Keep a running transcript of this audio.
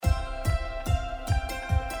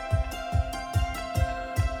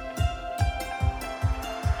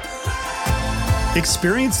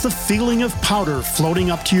Experience the feeling of powder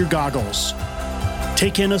floating up to your goggles.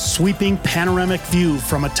 Take in a sweeping panoramic view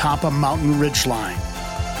from atop a mountain ridgeline.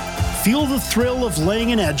 Feel the thrill of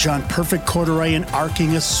laying an edge on perfect corduroy and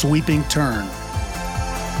arcing a sweeping turn.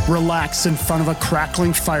 Relax in front of a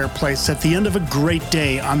crackling fireplace at the end of a great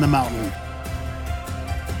day on the mountain.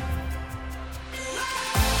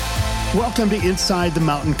 Welcome to Inside the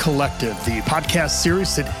Mountain Collective, the podcast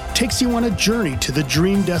series that takes you on a journey to the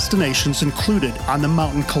dream destinations included on the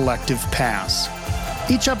Mountain Collective Pass.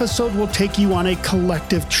 Each episode will take you on a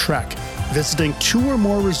collective trek, visiting 2 or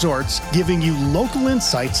more resorts, giving you local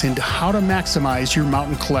insights into how to maximize your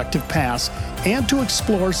Mountain Collective Pass and to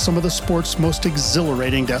explore some of the sport's most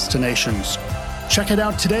exhilarating destinations. Check it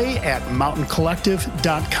out today at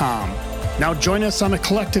mountaincollective.com. Now join us on a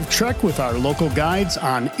collective trek with our local guides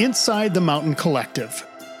on Inside the Mountain Collective.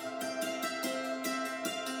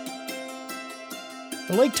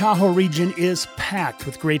 The Lake Tahoe region is packed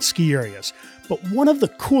with great ski areas, but one of the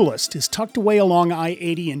coolest is tucked away along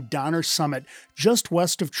I-80 in Donner Summit, just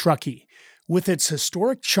west of Truckee. With its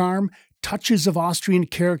historic charm, touches of Austrian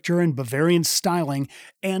character and Bavarian styling,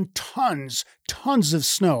 and tons of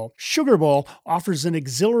snow, Sugar Bowl offers an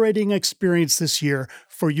exhilarating experience this year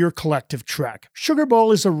for your collective trek. Sugar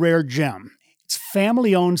Bowl is a rare gem. It's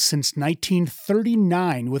family-owned since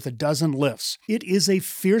 1939 with a dozen lifts. It is a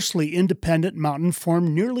fiercely independent mountain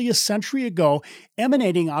formed nearly a century ago,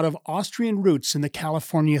 emanating out of Austrian roots in the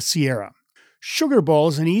California Sierra. Sugar Bowl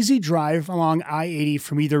is an easy drive along I-80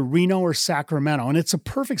 from either Reno or Sacramento, and it's a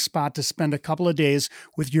perfect spot to spend a couple of days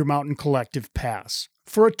with your Mountain Collective Pass.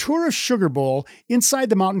 For a tour of Sugar Bowl, Inside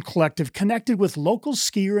the Mountain Collective connected with local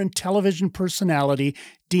skier and television personality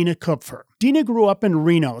Dina Kupfer. Dina grew up in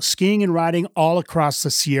Reno, skiing and riding all across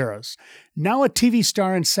the Sierras. Now a TV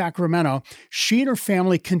star in Sacramento, she and her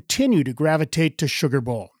family continue to gravitate to Sugar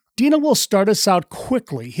Bowl. Dina will start us out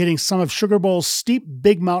quickly, hitting some of Sugar Bowl's steep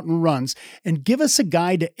big mountain runs and give us a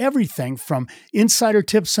guide to everything from insider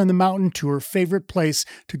tips on the mountain to her favorite place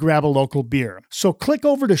to grab a local beer. So click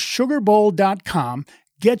over to sugarbowl.com,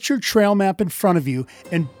 get your trail map in front of you,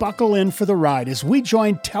 and buckle in for the ride as we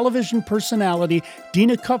join television personality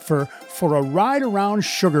Dina Kupfer for a ride around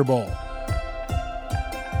Sugar Bowl.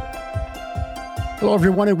 Hello,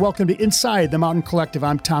 everyone, and welcome to Inside the Mountain Collective.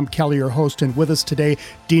 I'm Tom Kelly, your host, and with us today,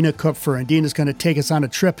 Dina Kupfer. And Dina's going to take us on a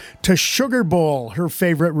trip to Sugar Bowl, her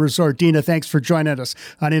favorite resort. Dina, thanks for joining us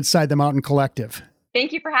on Inside the Mountain Collective.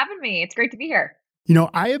 Thank you for having me. It's great to be here. You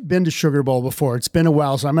know, I have been to Sugar Bowl before. It's been a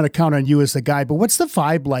while, so I'm going to count on you as the guide. But what's the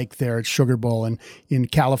vibe like there at Sugar Bowl and in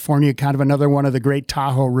California, kind of another one of the great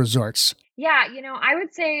Tahoe resorts? Yeah, I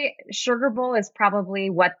would say Sugar Bowl is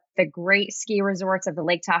probably what the great ski resorts of the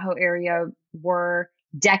Lake Tahoe area were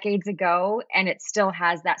decades ago, and it still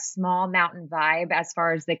has that small mountain vibe as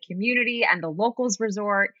far as the community and the locals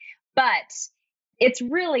resort. But it's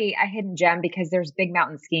really a hidden gem because there's big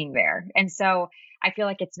mountain skiing there. And so I feel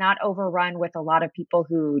like it's not overrun with a lot of people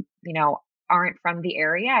who, aren't from the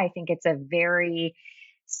area. I think it's a very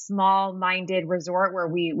small-minded resort where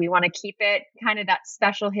we want to keep it kind of that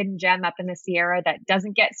special hidden gem up in the Sierra that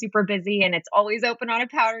doesn't get super busy, and it's always open on a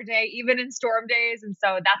powder day, even in storm days. And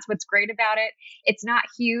so that's what's great about it. It's not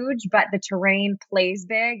huge, but the terrain plays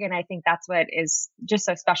big, and I think that's what is just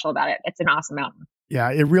so special about it. It's an awesome mountain. Yeah,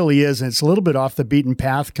 it really is. And it's a little bit off the beaten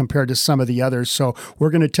path compared to some of the others. So we're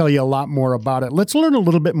going to tell you a lot more about it. Let's learn a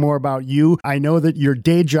little bit more about you. I know that your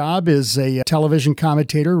day job is a television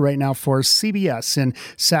commentator right now for CBS in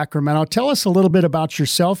Sacramento. Tell us a little bit about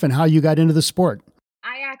yourself and how you got into the sport.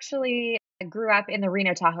 I actually grew up in the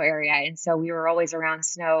Reno Tahoe area, and so we were always around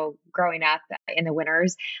snow growing up in the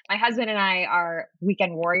winters. My husband and I are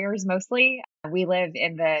weekend warriors mostly. We live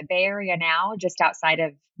in the Bay Area now, just outside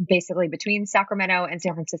of basically between Sacramento and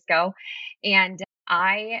San Francisco. And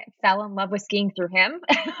I fell in love with skiing through him.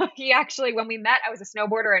 He actually, when we met, I was a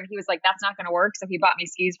snowboarder and he was like, that's not going to work. So he bought me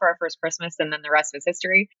skis for our first Christmas, and then the rest was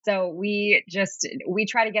history. So we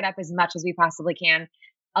try to get up as much as we possibly can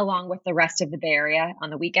along with the rest of the Bay Area on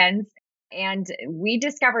the weekends. And we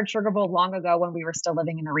discovered Sugar Bowl long ago when we were still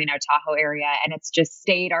living in the Reno Tahoe area. And it's just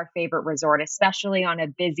stayed our favorite resort, especially on a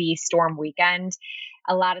busy storm weekend.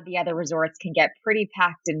 A lot of the other resorts can get pretty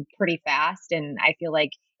packed and pretty fast. And I feel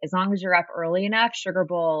like as long as you're up early enough, Sugar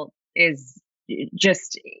Bowl is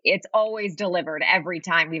it's always delivered every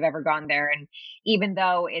time we've ever gone there. And even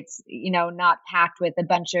though it's, not packed with a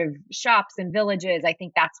bunch of shops and villages, I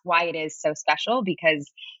think that's why it is so special, because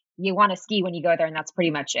you want to ski when you go there, and that's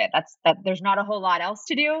pretty much it. There's not a whole lot else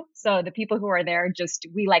to do. So the people who are there,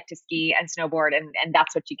 we like to ski and snowboard, and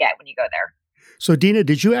that's what you get when you go there. So Dina,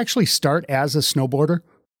 did you actually start as a snowboarder?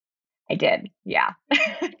 I did. Yeah.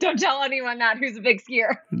 Don't tell anyone that who's a big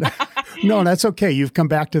skier. No, that's okay. You've come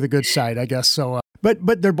back to the good side, I guess. So,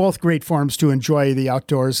 but they're both great forms to enjoy the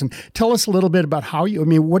outdoors. And tell us a little bit about how you. I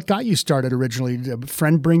mean, what got you started originally? Did a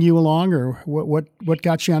friend bring you along, or what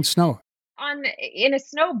got you on snow? In a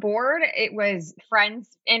snowboard, it was friends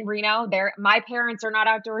in Reno. My parents are not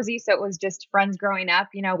outdoorsy, so it was just friends growing up.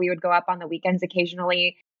 We would go up on the weekends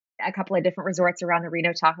occasionally, a couple of different resorts around the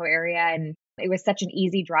Reno Tahoe area, and it was such an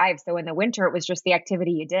easy drive. So in the winter, it was just the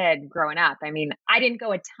activity you did growing up. I mean, I didn't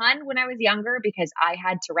go a ton when I was younger because I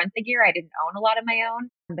had to rent the gear. I didn't own a lot of my own.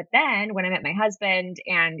 But then when I met my husband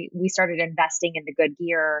and we started investing in the good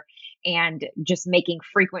gear and just making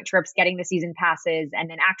frequent trips, getting the season passes, and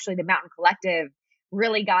then actually the Mountain Collective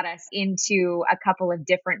really got us into a couple of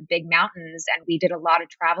different big mountains. And we did a lot of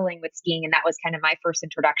traveling with skiing. And that was kind of my first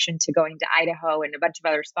introduction to going to Idaho and a bunch of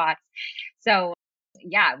other spots. So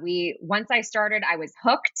yeah, once I started, I was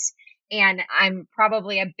hooked, and I'm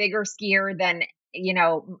probably a bigger skier than,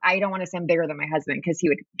 I don't want to say I'm bigger than my husband because he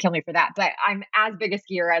would kill me for that, but I'm as big a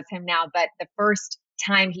skier as him now. But the first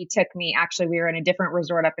time he took me, actually, we were in a different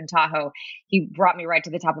resort up in Tahoe. He brought me right to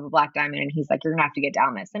the top of a black diamond and he's like, "You're gonna have to get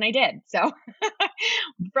down this." And I did. So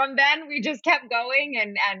from then we just kept going,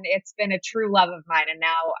 and it's been a true love of mine. And now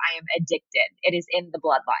I am addicted. It is in the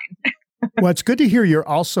bloodline. Well, it's good to hear you're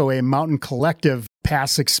also a Mountain Collective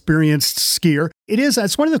Pass experienced skier.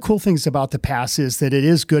 That's one of the cool things about the pass is that it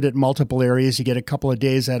is good at multiple areas. You get a couple of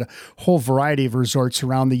days at a whole variety of resorts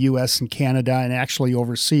around the U.S. and Canada and actually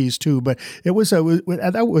overseas too. But was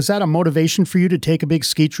that a motivation for you to take a big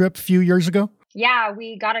ski trip a few years ago? Yeah,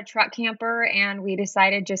 we got a truck camper and we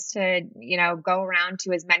decided just to, go around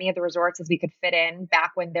to as many of the resorts as we could fit in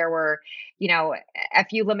back when there were, a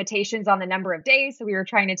few limitations on the number of days. So we were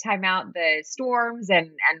trying to time out the storms and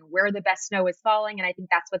where the best snow is falling. And I think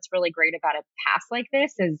that's what's really great about a pass like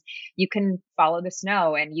this is you can follow the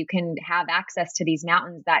snow and you can have access to these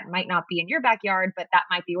mountains that might not be in your backyard, but that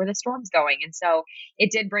might be where the storm's going. And so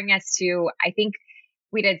it did bring us to, I think,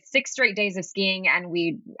 we did 6 straight days of skiing, and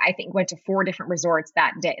I think, went to 4 different resorts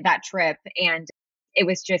that trip. And it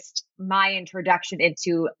was just my introduction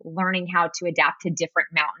into learning how to adapt to different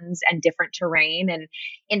mountains and different terrain. And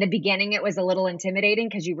in the beginning, it was a little intimidating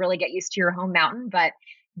because you really get used to your home mountain, but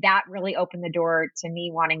that really opened the door to me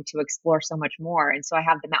wanting to explore so much more. And so I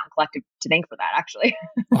have the Mountain Collective to thank for that, actually.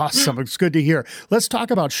 Awesome. It's good to hear. Let's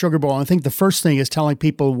talk about Sugar Bowl. I think the first thing is telling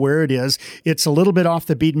people where it is. It's a little bit off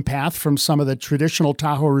the beaten path from some of the traditional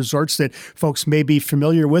Tahoe resorts that folks may be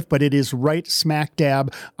familiar with, but it is right smack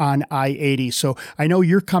dab on I-80. So I know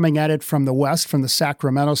you're coming at it from the west, from the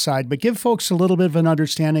Sacramento side, but give folks a little bit of an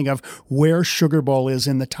understanding of where Sugar Bowl is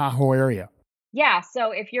in the Tahoe area. Yeah.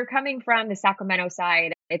 So if you're coming from the Sacramento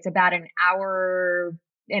side, it's about an hour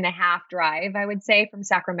and a half drive, I would say, from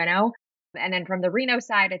Sacramento. And then from the Reno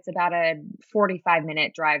side, it's about a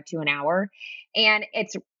 45-minute drive to an hour. And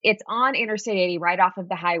it's on Interstate 80 right off of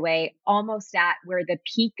the highway, almost at where the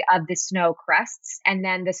peak of the snow crests. And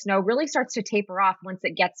then the snow really starts to taper off once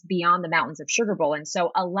it gets beyond the mountains of Sugar Bowl. And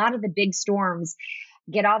so a lot of the big storms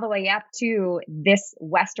get all the way up to this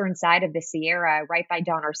western side of the Sierra, right by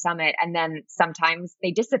Donner Summit. And then sometimes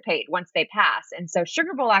they dissipate once they pass. And so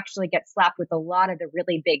Sugar Bowl actually gets slapped with a lot of the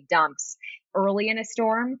really big dumps early in a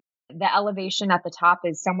storm. The elevation at the top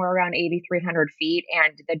is somewhere around 8,300 feet.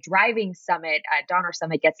 And the driving summit at Donner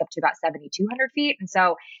Summit gets up to about 7,200 feet. And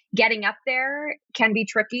so getting up there can be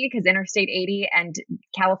tricky because Interstate 80 and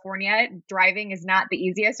California driving is not the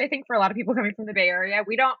easiest, I think, for a lot of people coming from the Bay Area.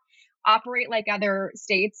 We don't operate like other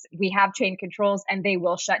states. We have chain controls and they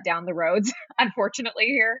will shut down the roads, unfortunately,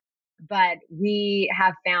 here. But we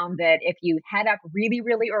have found that if you head up really,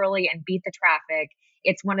 really early and beat the traffic,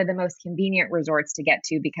 it's one of the most convenient resorts to get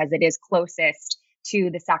to because it is closest to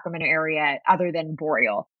the Sacramento area other than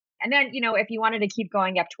Boreal. And then, if you wanted to keep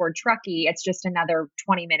going up toward Truckee, it's just another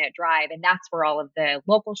 20-minute drive. And that's where all of the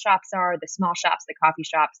local shops are, the small shops, the coffee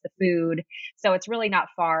shops, the food. So it's really not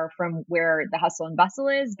far from where the hustle and bustle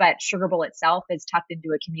is. But Sugar Bowl itself is tucked into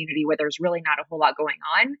a community where there's really not a whole lot going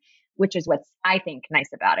on, which is what's, I think, nice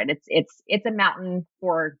about it. It's a mountain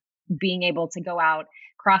for being able to go out,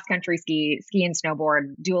 cross country ski and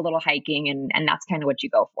snowboard, do a little hiking, and that's kind of what you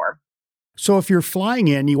go for. So if you're flying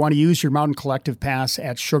in, you want to use your Mountain Collective Pass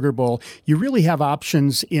at Sugar Bowl, you really have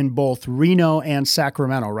options in both Reno and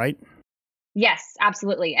Sacramento, right? Yes,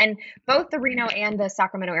 absolutely. And both the Reno and the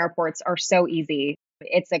Sacramento airports are so easy.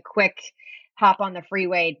 It's a quick hop on the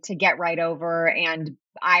freeway to get right over. And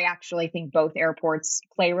I actually think both airports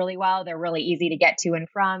play really well. They're really easy to get to and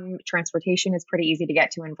from. Transportation is pretty easy to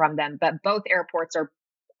get to and from them, but both airports are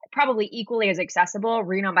probably equally as accessible.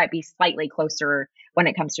 Reno might be slightly closer when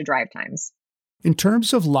it comes to drive times. In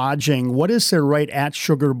terms of lodging, what is there right at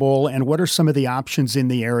Sugar Bowl and what are some of the options in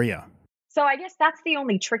the area? So I guess that's the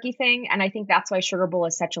only tricky thing. And I think that's why Sugar Bowl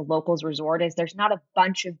is such a locals resort is there's not a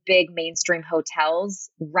bunch of big mainstream hotels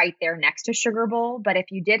right there next to Sugar Bowl. But if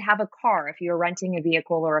you did have a car, if you were renting a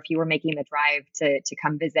vehicle or if you were making the drive to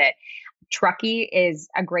come visit, Truckee is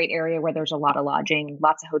a great area where there's a lot of lodging,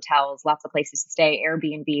 lots of hotels, lots of places to stay,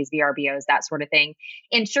 Airbnbs, VRBOs, that sort of thing.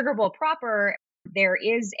 In Sugar Bowl proper, there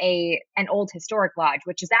is an old historic lodge,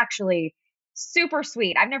 which is actually super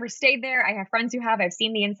sweet. I've never stayed there. I have friends who have. I've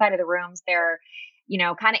seen the inside of the rooms. They're,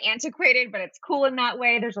 kind of antiquated, but it's cool in that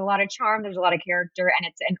way. There's a lot of charm, there's a lot of character, and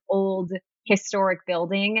it's an old historic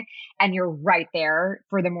building and you're right there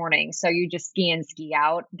for the morning. So you just ski in, ski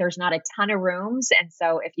out. There's not a ton of rooms. And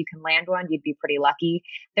so if you can land one, you'd be pretty lucky.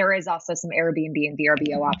 There is also some Airbnb and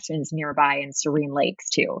VRBO options nearby in Serene Lakes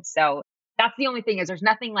too. So that's the only thing is there's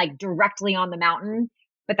nothing like directly on the mountain,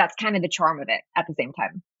 but that's kind of the charm of it at the same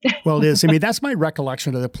time. Well, it is. I mean, that's my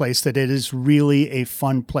recollection of the place, that it is really a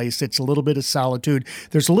fun place. It's a little bit of solitude.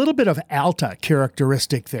 There's a little bit of Alta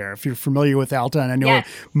characteristic there, if you're familiar with Alta, and I know Yes.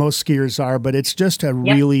 most skiers are, but it's just a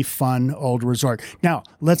really fun old resort. Now,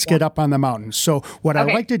 let's get up on the mountain. So what I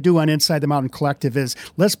like to do on Inside the Mountain Collective is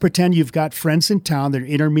let's pretend you've got friends in town. They're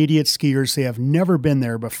intermediate skiers. They have never been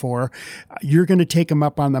there before. You're going to take them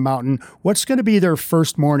up on the mountain. What's going to be their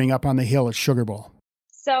first morning up on the hill at Sugar Bowl?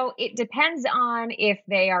 So it depends on if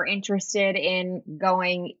they are interested in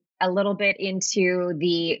going a little bit into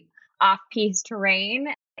the off-piste terrain.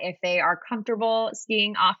 If they are comfortable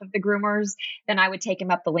skiing off of the groomers, then I would take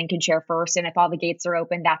them up the Lincoln Chair first. And if all the gates are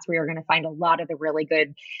open, that's where you're going to find a lot of the really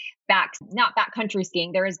good not backcountry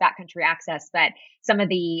skiing. There is backcountry access, but some of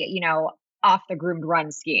the, off the groomed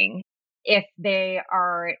run skiing. If they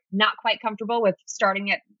are not quite comfortable with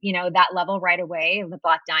starting at, that level right away, the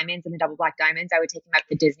black diamonds and the double black diamonds, I would take them up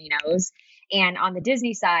the Disney nose. And on the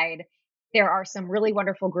Disney side, there are some really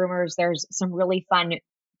wonderful groomers. There's some really fun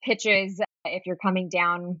pitches. If you're coming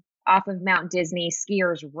down off of Mount Disney,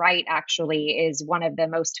 Skiers Right actually is one of the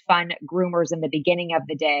most fun groomers in the beginning of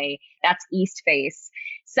the day. That's east face.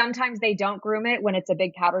 Sometimes they don't groom it when it's a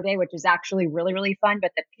big powder day, which is actually really, really fun.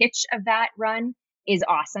 But the pitch of that run is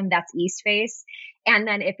awesome. That's east face. And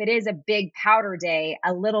then if it is a big powder day,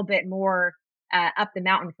 a little bit more up the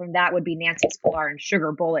mountain from that would be Nancy's Pilar and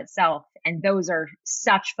Sugar Bowl itself. And those are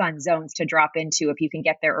such fun zones to drop into if you can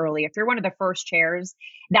get there early. If you're one of the first chairs,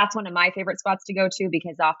 that's one of my favorite spots to go to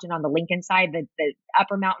because often on the Lincoln side, the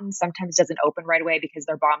upper mountain sometimes doesn't open right away because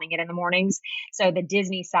they're bombing it in the mornings. So the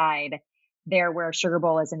Disney side there where Sugar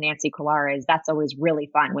Bowl is and Nancy Pilar is, that's always really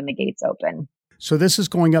fun when the gates open. So this is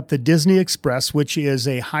going up the Disney Express, which is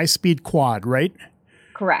a high-speed quad, right?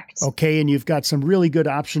 Correct. Okay, and you've got some really good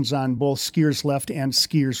options on both skiers left and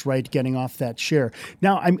skiers right getting off that chair.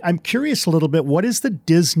 Now, I'm curious a little bit, what is the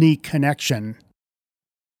Disney connection?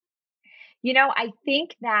 I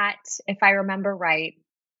think that if I remember right,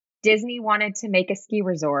 Disney wanted to make a ski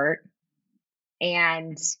resort.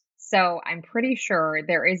 And so I'm pretty sure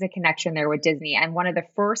there is a connection there with Disney. And one of the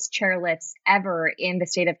first chairlifts ever in the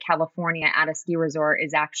state of California at a ski resort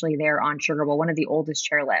is actually there on Sugar Bowl, one of the oldest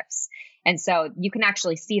chairlifts. And so you can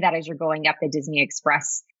actually see that as you're going up the Disney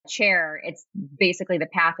Express chair. It's basically the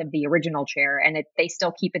path of the original chair, and they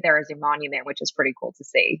still keep it there as a monument, which is pretty cool to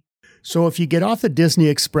see. So if you get off the Disney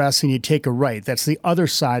Express and you take a right, that's the other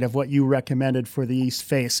side of what you recommended for the east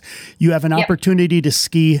face. You have an opportunity to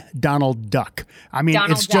ski Donald Duck. I mean,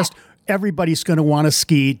 Donald it's Duck. just everybody's going to want to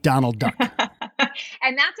ski Donald Duck.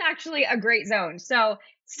 And that's actually a great zone. So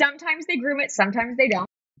sometimes they groom it, sometimes they don't.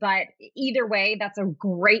 But either way, that's a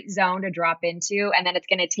great zone to drop into. And then it's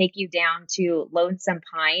going to take you down to Lonesome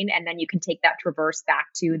Pine. And then you can take that traverse back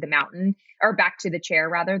to the mountain or back to the chair,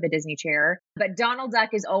 rather, the Disney chair. But Donald Duck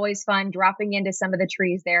is always fun, dropping into some of the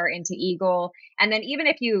trees there into Eagle. And then even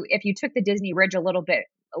if you took the Disney Ridge a little bit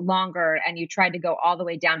longer and you tried to go all the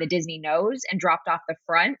way down to Disney Nose and dropped off the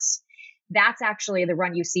front, that's actually the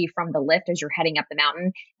run you see from the lift as you're heading up the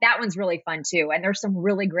mountain. That one's really fun too. And there's some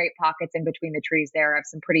really great pockets in between the trees there of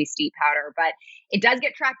some pretty steep powder, but it does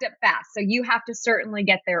get tracked up fast. So you have to certainly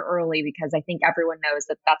get there early because I think everyone knows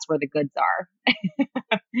that that's where the goods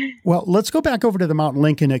are. Well, let's go back over to the Mount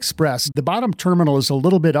Lincoln Express. The bottom terminal is a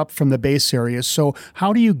little bit up from the base area. So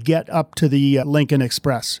how do you get up to the Lincoln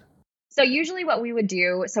Express? So usually what we would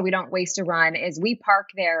do, so we don't waste a run, is we park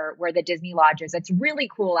there where the Disney Lodge is. It's really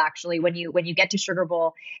cool, actually. When you get to Sugar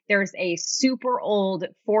Bowl, there's a super old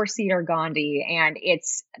 4-seater Gandhi, and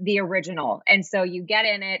it's the original. And so you get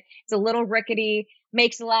in it. It's a little rickety,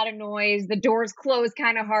 makes a lot of noise. The doors close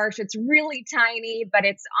kind of harsh. It's really tiny, but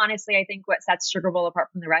it's honestly, I think, what sets Sugar Bowl apart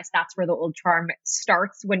from the rest. That's where the old charm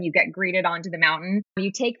starts when you get greeted onto the mountain.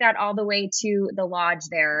 You take that all the way to the lodge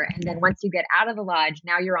there. And then once you get out of the lodge,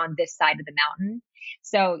 now you're on this side of the mountain.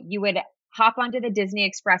 So you would hop onto the Disney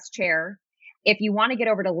Express chair. If you want to get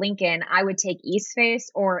over to Lincoln, I would take East Face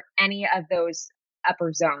or any of those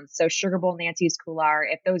upper zones. So Sugar Bowl, Nancy's Couloir,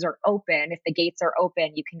 if those are open, if the gates are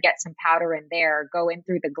open, you can get some powder in there, go in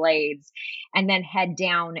through the glades, and then head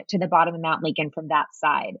down to the bottom of Mount Lincoln from that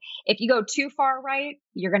side. If you go too far right,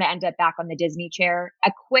 you're going to end up back on the Disney chair.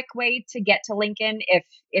 A quick way to get to Lincoln,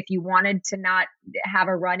 if you wanted to not have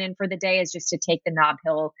a run in for the day, is just to take the Nob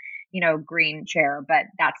Hill, green chair, but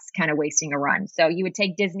that's kind of wasting a run. So you would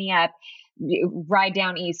take Disney up, ride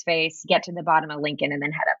down East Face, get to the bottom of Lincoln, and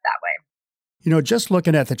then head up that way. Just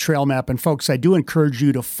looking at the trail map, and folks, I do encourage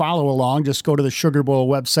you to follow along. Just go to the Sugar Bowl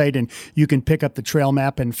website and you can pick up the trail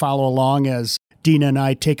map and follow along as Dina and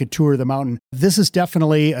I take a tour of the mountain. This is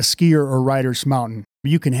definitely a skier or rider's mountain.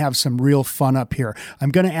 You can have some real fun up here. I'm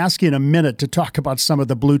going to ask you in a minute to talk about some of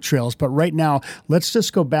the blue trails, but right now, let's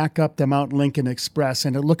just go back up the Mount Lincoln Express,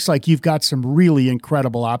 and it looks like you've got some really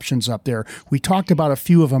incredible options up there. We talked about a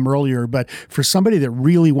few of them earlier, but for somebody that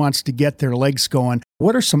really wants to get their legs going,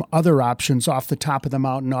 what are some other options off the top of the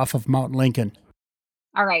mountain, off of Mount Lincoln?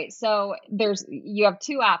 All right. So you have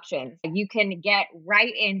two options. You can get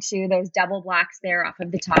right into those double blocks there off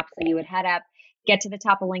of the top. So you would head up, get to the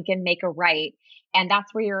top of Lincoln, make a right. And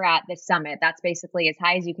that's where you're at the summit. That's basically as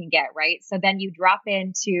high as you can get, right? So then you drop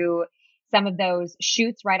into some of those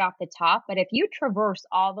chutes right off the top. But if you traverse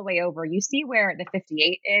all the way over, you see where the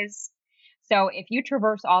 58 is. So if you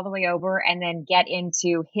traverse all the way over and then get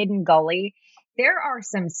into Hidden Gully, there are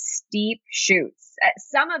some steep chutes.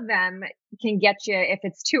 Some of them can get you, if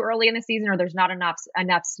it's too early in the season or there's not enough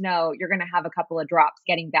snow, you're going to have a couple of drops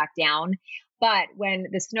getting back down. But when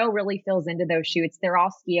the snow really fills into those chutes, they're all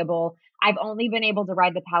skiable. I've only been able to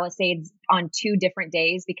ride the Palisades on 2 different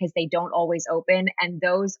days because they don't always open. And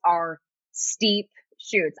those are steep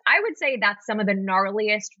chutes. I would say that's some of the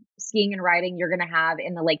gnarliest skiing and riding you're going to have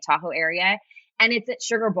in the Lake Tahoe area. And it's at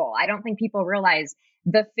Sugar Bowl. I don't think people realize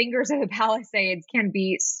the fingers of the Palisades can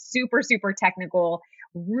be super, super technical,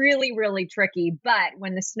 really, really tricky. But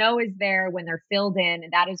when the snow is there, when they're filled in,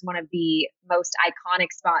 that is one of the most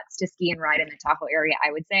iconic spots to ski and ride in the Tahoe area,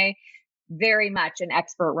 I would say. Very much an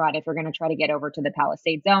expert run if you're going to try to get over to the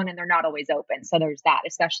Palisade Zone, and they're not always open. So there's that,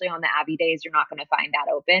 especially on the Abbey days, you're not going to find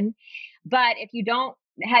that open. But if you don't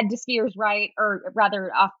head to skiers right, or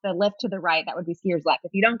rather off the lift to the right, that would be skiers left.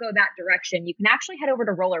 If you don't go that direction, you can actually head over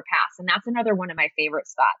to Roller Pass. And that's another one of my favorite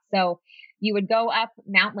spots. So you would go up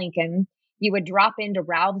Mount Lincoln, you would drop into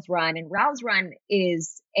Ralph's Run, and Ralph's Run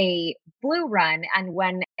is a blue run. And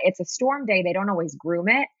when it's a storm day, they don't always groom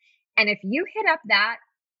it. And if you hit up that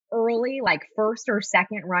early, like first or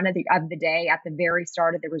second run of the day at the very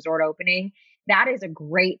start of the resort opening, that is a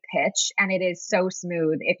great pitch. And it is so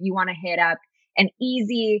smooth. If you want to hit up an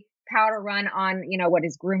easy powder run on, what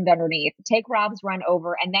is groomed underneath, take Ralph's Run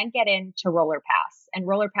over and then get into Roller Pass. And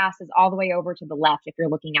Roller Pass is all the way over to the left if you're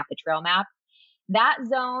looking at the trail map. That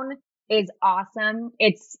zone is awesome.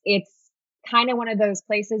 It's kind of one of those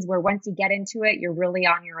places where once you get into it, you're really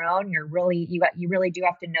on your own. You really do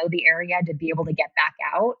have to know the area to be able to get back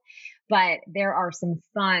out. But there are some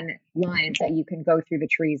fun lines that you can go through the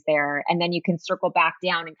trees there, and then you can circle back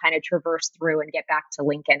down and kind of traverse through and get back to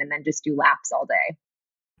Lincoln and then just do laps all day.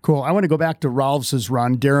 Cool. I want to go back to Rolf's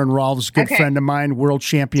run. Darren Rolf's a good friend of mine, world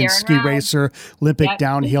champion ski racer, Olympic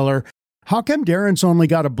downhiller. How come Darren's only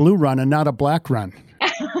got a blue run and not a black run?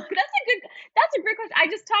 That's a great question. I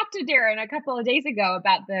just talked to Darren a couple of days ago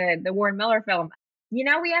about the Warren Miller film. We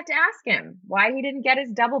have to ask him why he didn't get his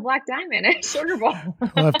double black diamond at Sugar Bowl.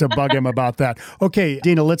 We'll have to bug him about that. Okay,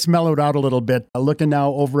 Dina, let's mellow it out a little bit. Looking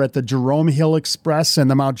now over at the Jerome Hill Express and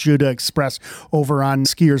the Mount Judah Express over on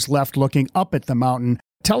skiers left looking up at the mountain.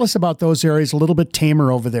 Tell us about those areas, a little bit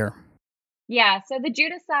tamer over there. Yeah, so the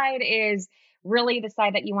Judah side is really the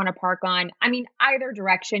side that you want to park on. I mean, either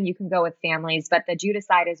direction you can go with families, but the Judah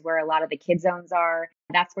side is where a lot of the kid zones are.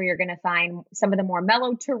 That's where you're going to find some of the more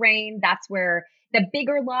mellow terrain. That's where the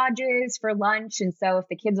bigger lodges for lunch. And so if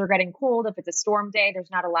the kids are getting cold, if it's a storm day,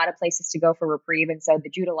 there's not a lot of places to go for reprieve. And so the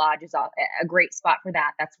Judah Lodge is a great spot for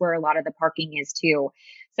that. That's where a lot of the parking is too.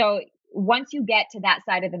 So once you get to that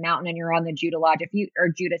side of the mountain and you're on the Judah Lodge,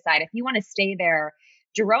 Judah side, if you want to stay there,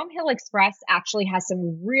 Jerome Hill Express actually has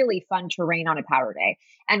some really fun terrain on a powder day.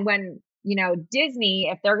 And when Disney,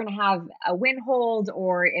 if they're going to have a wind hold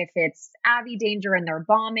or if it's Avi danger and they're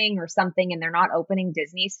bombing or something and they're not opening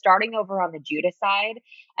Disney, starting over on the Judah side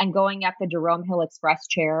and going up the Jerome Hill Express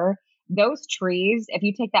chair, those trees, if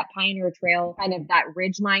you take that Pioneer Trail, kind of that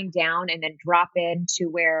ridge line down and then drop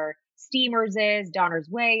into where Steamers is, Donner's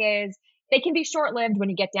Way is, they can be short lived when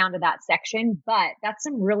you get down to that section, but that's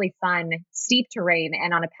some really fun, steep terrain.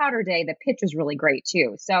 And on a powder day, the pitch is really great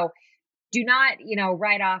too. So do not,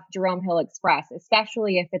 write off Jerome Hill Express,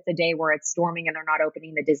 especially if it's a day where it's storming and they're not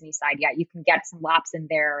opening the Disney side yet. You can get some laps in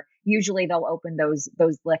there. Usually they'll open those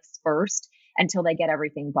lifts first until they get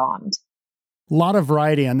everything bombed. A lot of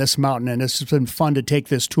variety on this mountain, and it's been fun to take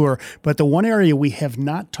this tour. But the one area we have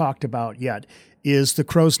not talked about yet is the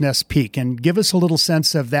Crow's Nest Peak. And give us a little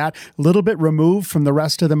sense of that, a little bit removed from the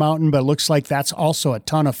rest of the mountain, but it looks like that's also a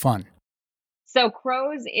ton of fun. So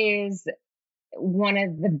Crow's is one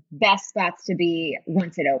of the best spots to be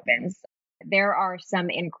once it opens. There are some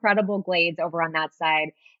incredible glades over on that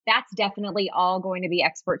side. That's definitely all going to be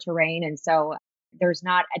expert terrain. And so there's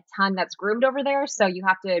not a ton that's groomed over there. So you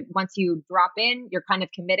have to, once you drop in, you're kind of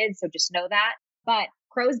committed. So just know that. But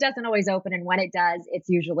Crow's doesn't always open. And when it does, it's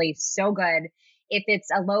usually so good. If it's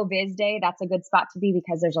a low vis day, that's a good spot to be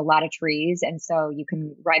because there's a lot of trees. And so you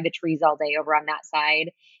can ride the trees all day over on that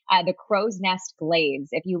side. The Crow's Nest Glades,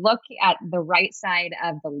 if you look at the right side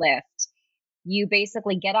of the lift, you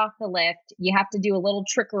basically get off the lift. You have to do a little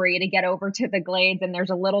trickery to get over to the glades. And there's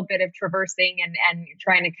a little bit of traversing and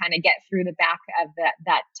trying to kind of get through the back of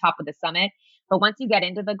that top of the summit. But once you get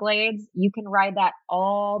into the glades, you can ride that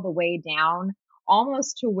all the way down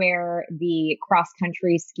almost to where the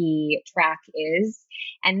cross-country ski track is.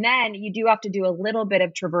 And then you do have to do a little bit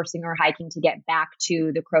of traversing or hiking to get back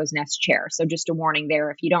to the Crow's Nest chair. So just a warning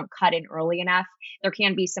there, if you don't cut in early enough, there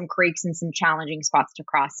can be some creeks and some challenging spots to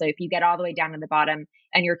cross. So if you get all the way down to the bottom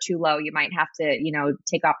and you're too low, you might have to,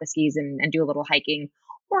 take off the skis and do a little hiking,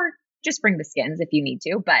 or just bring the skins if you need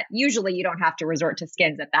to. But usually you don't have to resort to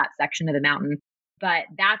skins at that section of the mountain. But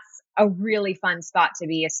that's a really fun spot to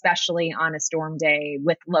be, especially on a storm day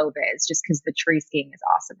with low vis, just because the tree skiing is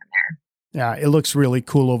awesome in there. Yeah, it looks really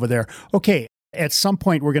cool over there. Okay, at some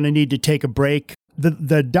point we're going to need to take a break.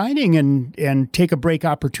 The dining and take a break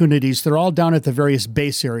opportunities, they're all down at the various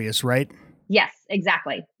base areas, right? Yes,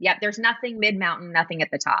 exactly. Yep, there's nothing mid-mountain, nothing at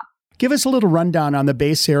the top. Give us a little rundown on the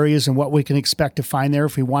base areas and what we can expect to find there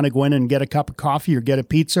if we want to go in and get a cup of coffee or get a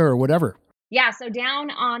pizza or whatever. Yeah, so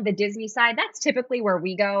down on the Disney side, that's typically where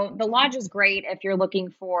we go. The lodge is great if you're looking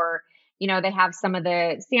for, they have some of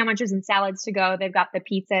the sandwiches and salads to go. They've got the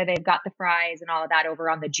pizza, they've got the fries and all of that over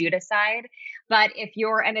on the Judah side. But if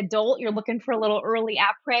you're an adult, you're looking for a little early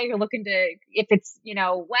après, you're looking to, if it's,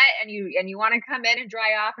 wet and you want to come in and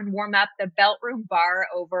dry off and warm up, the Belt Room Bar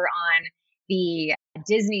over on the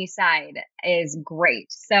Disney side is great.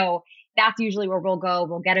 So that's usually where we'll go.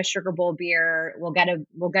 We'll get a Sugar Bowl beer. We'll get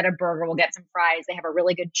a burger. We'll get some fries. They have a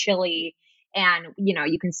really good chili. And,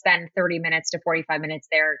 you can spend 30 minutes to 45 minutes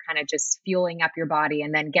there kind of just fueling up your body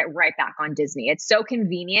and then get right back on Disney. It's so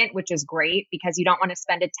convenient, which is great because you don't want to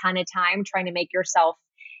spend a ton of time trying to make yourself,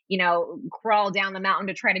 crawl down the mountain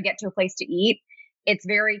to try to get to a place to eat. It's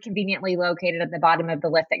very conveniently located at the bottom of the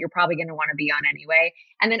lift that you're probably going to want to be on anyway.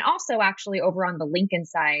 And then also actually over on the Lincoln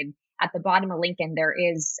side, at the bottom of Lincoln, there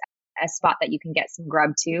is a spot that you can get some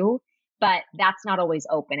grub too, but that's not always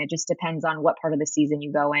open. It just depends on what part of the season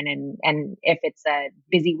you go in and if it's a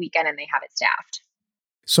busy weekend and they have it staffed.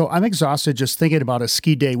 So I'm exhausted just thinking about a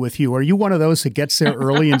ski day with you. Are you one of those that gets there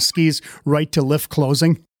early and skis right to lift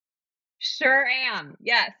closing? Sure am.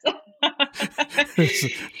 Yes.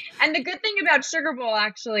 And the good thing about Sugar Bowl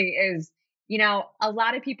actually is, a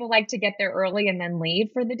lot of people like to get there early and then leave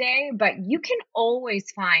for the day, but you can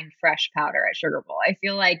always find fresh powder at Sugar Bowl. I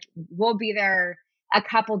feel like we'll be there a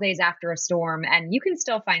couple days after a storm and you can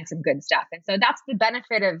still find some good stuff. And so that's the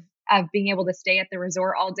benefit of being able to stay at the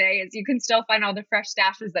resort all day is you can still find all the fresh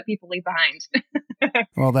stashes that people leave behind.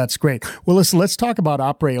 Well, that's great. Well, listen, let's talk about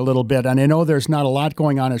Opry a little bit. And I know there's not a lot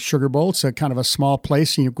going on at Sugar Bowl. It's a kind of a small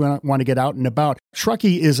place and you're going to want to get out and about.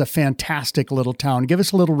 Truckee is a fantastic little town. Give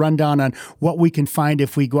us a little rundown on what we can find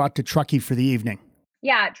if we go out to Truckee for the evening.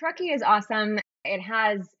 Yeah, Truckee is awesome. It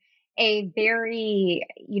has a very,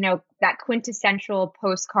 that quintessential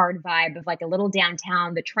postcard vibe of like a little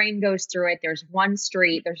downtown. The train goes through it. There's one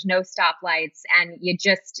street, there's no stoplights, and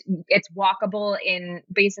it's walkable in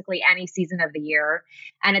basically any season of the year.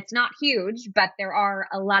 And it's not huge, but there are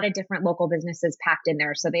a lot of different local businesses packed in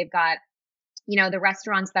there. So they've got, the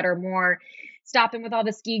restaurants that are more stop in with all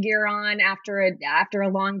the ski gear on after a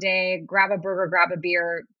long day, grab a burger, grab a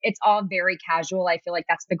beer. It's all very casual. I feel like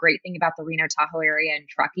that's the great thing about the Reno Tahoe area and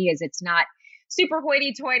Truckee is it's not super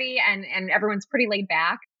hoity-toity and everyone's pretty laid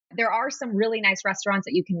back. There are some really nice restaurants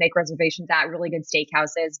that you can make reservations at, really good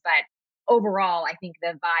steakhouses, but overall, I think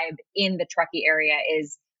the vibe in the Truckee area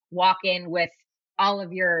is walk in with all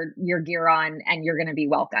of your gear on and you're going to be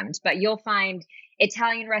welcomed. But you'll find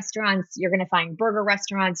Italian restaurants, you're going to find burger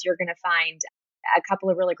restaurants, you're going to find a couple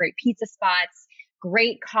of really great pizza spots,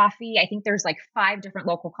 great coffee. I think there's like 5 different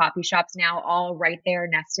local coffee shops now, all right there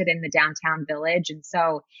nested in the downtown village. And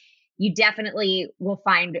so you definitely will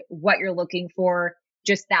find what you're looking for,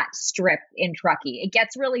 just that strip in Truckee. It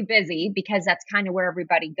gets really busy because that's kind of where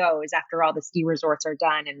everybody goes after all the ski resorts are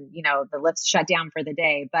done and, the lifts shut down for the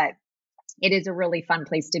day. But it is a really fun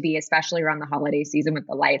place to be, especially around the holiday season with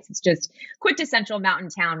the lights. It's just quintessential mountain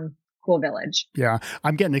town, cool village. Yeah,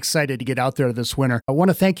 I'm getting excited to get out there this winter. I want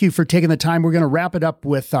to thank you for taking the time. We're going to wrap it up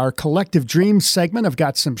with our Collective Dreams segment. I've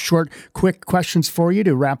got some short, quick questions for you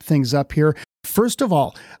to wrap things up here. First of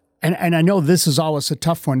all, and I know this is always a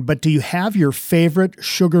tough one, but do you have your favorite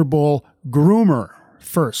Sugar Bowl groomer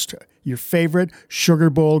first? Your favorite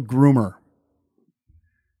Sugar Bowl groomer?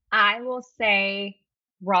 I will say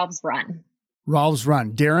Rolf's Run. Rolf's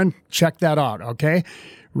Run. Darren, check that out, okay?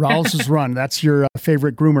 Rolf's Run. That's your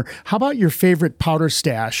favorite groomer. How about your favorite powder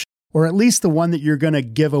stash, or at least the one that you're going to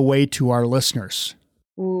give away to our listeners?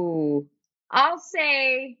 Ooh, I'll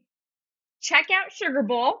say check out Sugar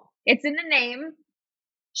Bowl. It's in the name.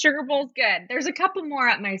 Sugar Bowl's good. There's a couple more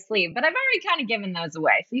up my sleeve, but I've already kind of given those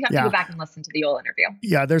away. So you have to go back and listen to the old interview.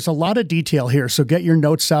 Yeah, there's a lot of detail here. So get your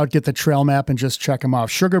notes out, get the trail map, and just check them off.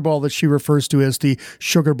 Sugar Bowl that she refers to as the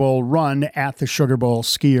Sugar Bowl Run at the Sugar Bowl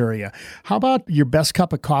ski area. How about your best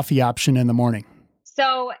cup of coffee option in the morning?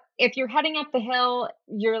 So if you're heading up the hill,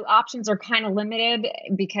 your options are kind of limited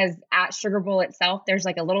because at Sugar Bowl itself, there's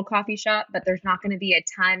like a little coffee shop, but there's not going to be a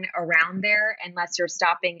ton around there unless you're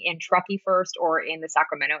stopping in Truckee first or in the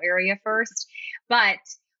Sacramento area first. But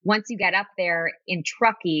once you get up there in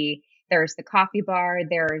Truckee, there's the coffee bar,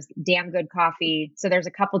 there's damn good coffee. So there's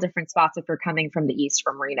a couple different spots if you're coming from the east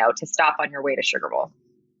from Reno to stop on your way to Sugar Bowl.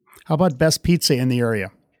 How about best pizza in the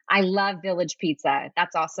area? I love Village Pizza.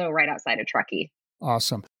 That's also right outside of Truckee.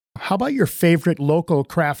 Awesome. How about your favorite local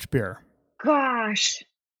craft beer? Gosh,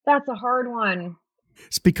 that's a hard one.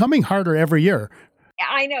 It's becoming harder every year.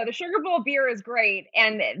 I know. The Sugar Bowl beer is great.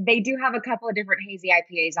 And they do have a couple of different hazy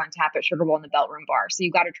IPAs on tap at Sugar Bowl in the Belt Room Bar. So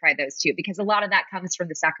you got to try those too, because a lot of that comes from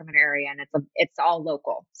the Sacramento area and it's all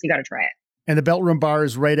local. So you got to try it. And the Belt Room Bar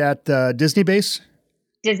is right at Disney Base?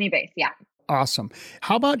 Disney Base, yeah. Awesome.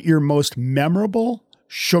 How about your most memorable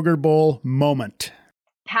Sugar Bowl moment?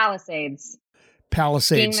 Palisades.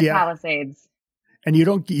 Palisades, Skiing the Palisades. And you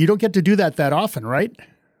don't get to do that often, right?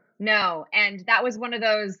 No, and that was one of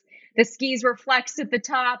those, the skis were flexed at the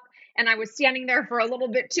top and I was standing there for a little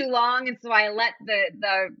bit too long. And so I let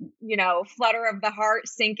the flutter of the heart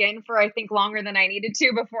sink in for, I think, longer than I needed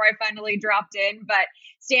to before I finally dropped in. But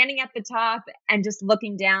standing at the top and just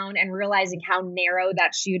looking down and realizing how narrow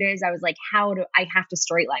that chute is, I was like, how do I have to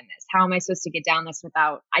straight line this? How am I supposed to get down this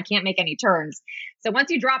without, I can't make any turns. So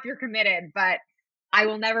once you drop, you're committed. But I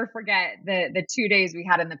will never forget the 2 days we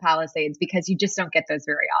had in the Palisades because you just don't get those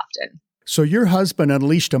very often. So your husband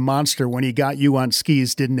unleashed a monster when he got you on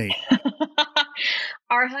skis, didn't he?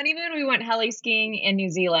 Our honeymoon, we went heli skiing in New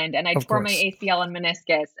Zealand and I tore my ACL and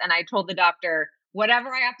meniscus. And I told the doctor,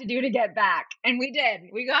 whatever I have to do to get back. And we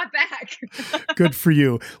did. We got back. Good for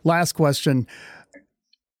you. Last question.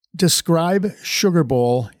 Describe Sugar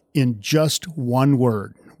Bowl in just one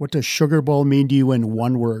word. What does Sugar Bowl mean to you in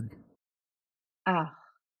one word? Oh.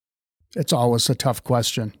 It's always a tough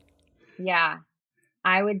question. Yeah.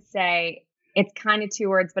 I would say it's kind of 2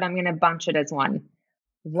 words, but I'm going to bunch it as one.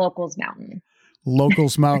 Locals Mountain.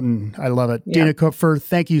 Locals Mountain. I love it. Yep. Dina Kupfer,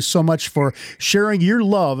 thank you so much for sharing your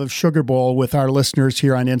love of Sugar Bowl with our listeners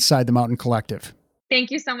here on Inside the Mountain Collective. Thank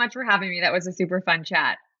you so much for having me. That was a super fun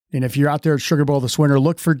chat. And if you're out there at Sugar Bowl this winter,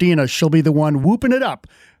 look for Dina. She'll be the one whooping it up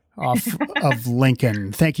off of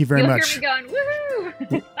Lincoln. Thank you very much. You'll hear me going,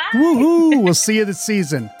 woohoo! Bye! Woohoo! We'll see you this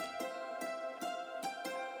season.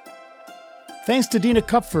 Thanks to Dina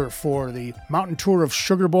Kupfer for the mountain tour of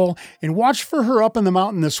Sugar Bowl, and watch for her up in the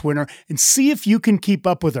mountain this winter and see if you can keep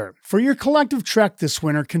up with her. For your collective trek this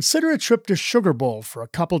winter, consider a trip to Sugar Bowl for a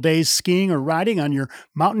couple days skiing or riding on your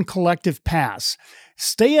Mountain Collective Pass.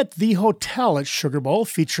 Stay at the hotel at Sugar Bowl,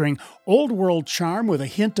 featuring old world charm with a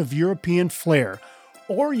hint of European flair.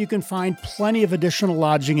 or you can find plenty of additional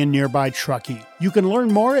lodging in nearby Truckee. You can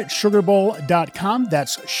learn more at sugarbowl.com.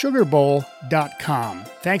 That's sugarbowl.com.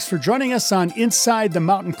 Thanks for joining us on Inside the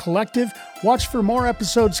Mountain Collective. Watch for more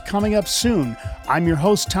episodes coming up soon. I'm your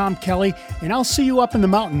host, Tom Kelly, and I'll see you up in the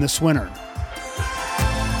mountain this winter.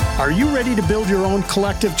 Are you ready to build your own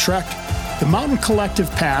collective trek? The Mountain Collective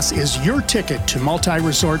Pass is your ticket to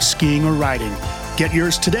multi-resort skiing or riding. Get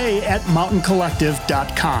yours today at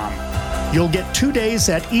mountaincollective.com. You'll get 2 days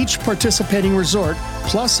at each participating resort,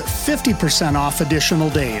 plus 50% off additional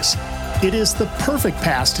days. It is the perfect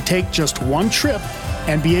pass to take just one trip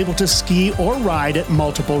and be able to ski or ride at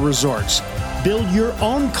multiple resorts. Build your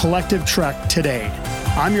own collective trek today.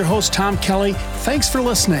 I'm your host, Tom Kelly. Thanks for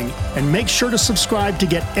listening, and make sure to subscribe to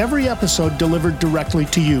get every episode delivered directly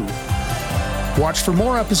to you. Watch for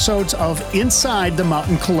more episodes of Inside the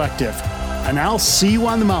Mountain Collective, and I'll see you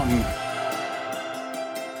on the mountain.